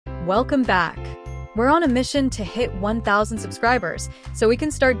Welcome back. We're on a mission to hit 1,000 subscribers so we can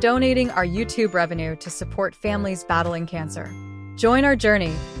start donating our YouTube revenue to support families battling cancer. Join our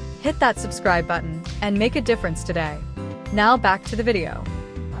journey, hit that subscribe button, and make a difference today. Now back to the video.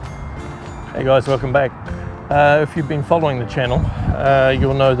 Hey guys, welcome back. If you've been following the channel,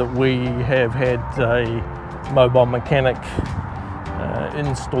 you'll know that we have had a mobile mechanic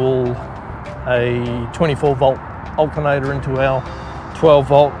install a 24 volt alternator into our 12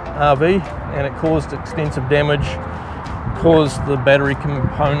 volt RV, and it caused extensive damage, caused the battery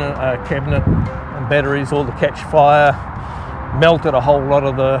component, cabinet and batteries all to catch fire, melted a whole lot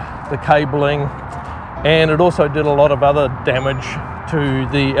of the cabling, and it also did a lot of other damage to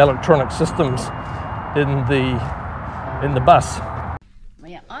the electronic systems in the bus.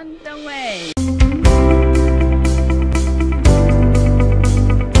 We are on the way.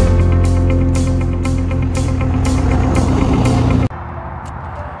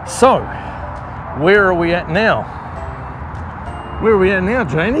 So, where are we at now? Where are we at now,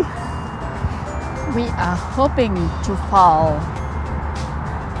 Jaynee? We are hoping to file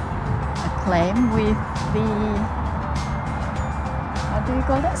a claim with the, what do you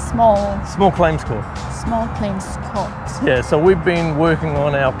call that? Small claims court. Small claims court. Yeah, so we've been working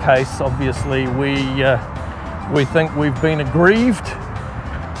on our case. Obviously, we think we've been aggrieved,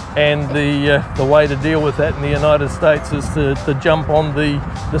 and the way to deal with that in the United States is to jump on the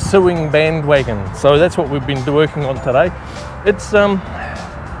suing bandwagon. So that's what we've been working on today. It's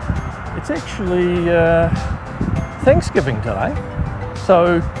actually Thanksgiving today,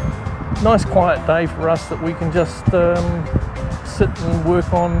 so nice quiet day for us that we can just sit and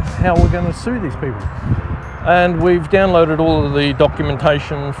work on how we're going to sue these people. And we've downloaded all of the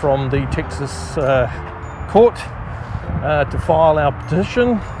documentation from the Texas court to file our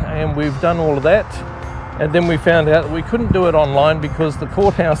petition, and we've done all of that. And then we found out that we couldn't do it online because the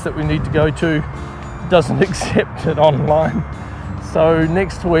courthouse that we need to go to doesn't accept it online. So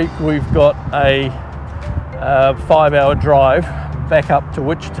next week we've got a 5-hour drive back up to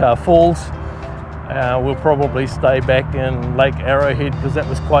Wichita Falls. We'll probably stay back in Lake Arrowhead because that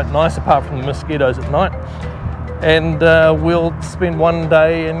was quite nice, apart from the mosquitoes at night. And we'll spend one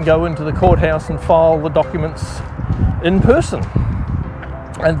day and go into the courthouse and file the documents in person.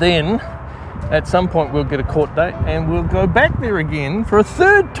 And then at some point we'll get a court date and we'll go back there again for a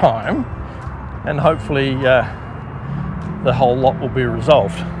third time, and hopefully the whole lot will be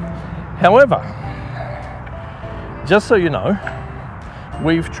resolved. However, just so you know,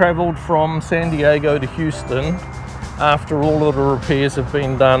 we've traveled from San Diego to Houston after all of the repairs have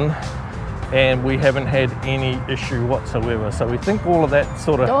been done, and we haven't had any issue whatsoever. So we think all of that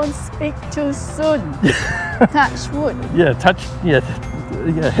sort of... Don't speak too soon. Touch wood. Yeah,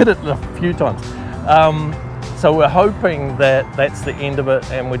 hit it a few times. So we're hoping that that's the end of it,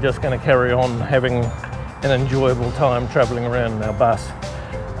 and we're just going to carry on having an enjoyable time traveling around in our bus.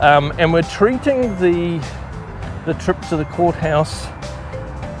 And we're treating the trip to the courthouse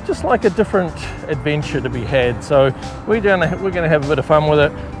just like a different adventure to be had. So we're going to have a bit of fun with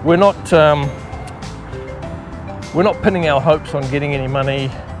it. We're not pinning our hopes on getting any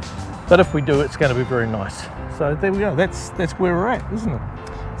money, but if we do, it's going to be very nice. So there we go. That's where we're at, isn't it?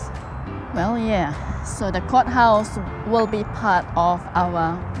 Well, yeah. So the courthouse will be part of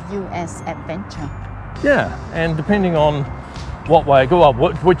our US adventure. Yeah, and depending on what way it goes,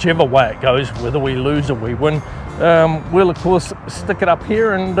 whichever way it goes, whether we lose or we win, we'll of course stick it up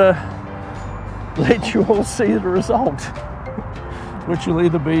here and let you all see the result, which will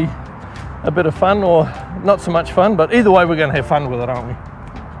either be a bit of fun or not so much fun, but either way we're going to have fun with it, aren't we?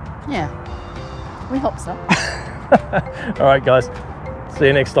 Yeah, we hope so. All right guys, see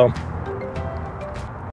you next time.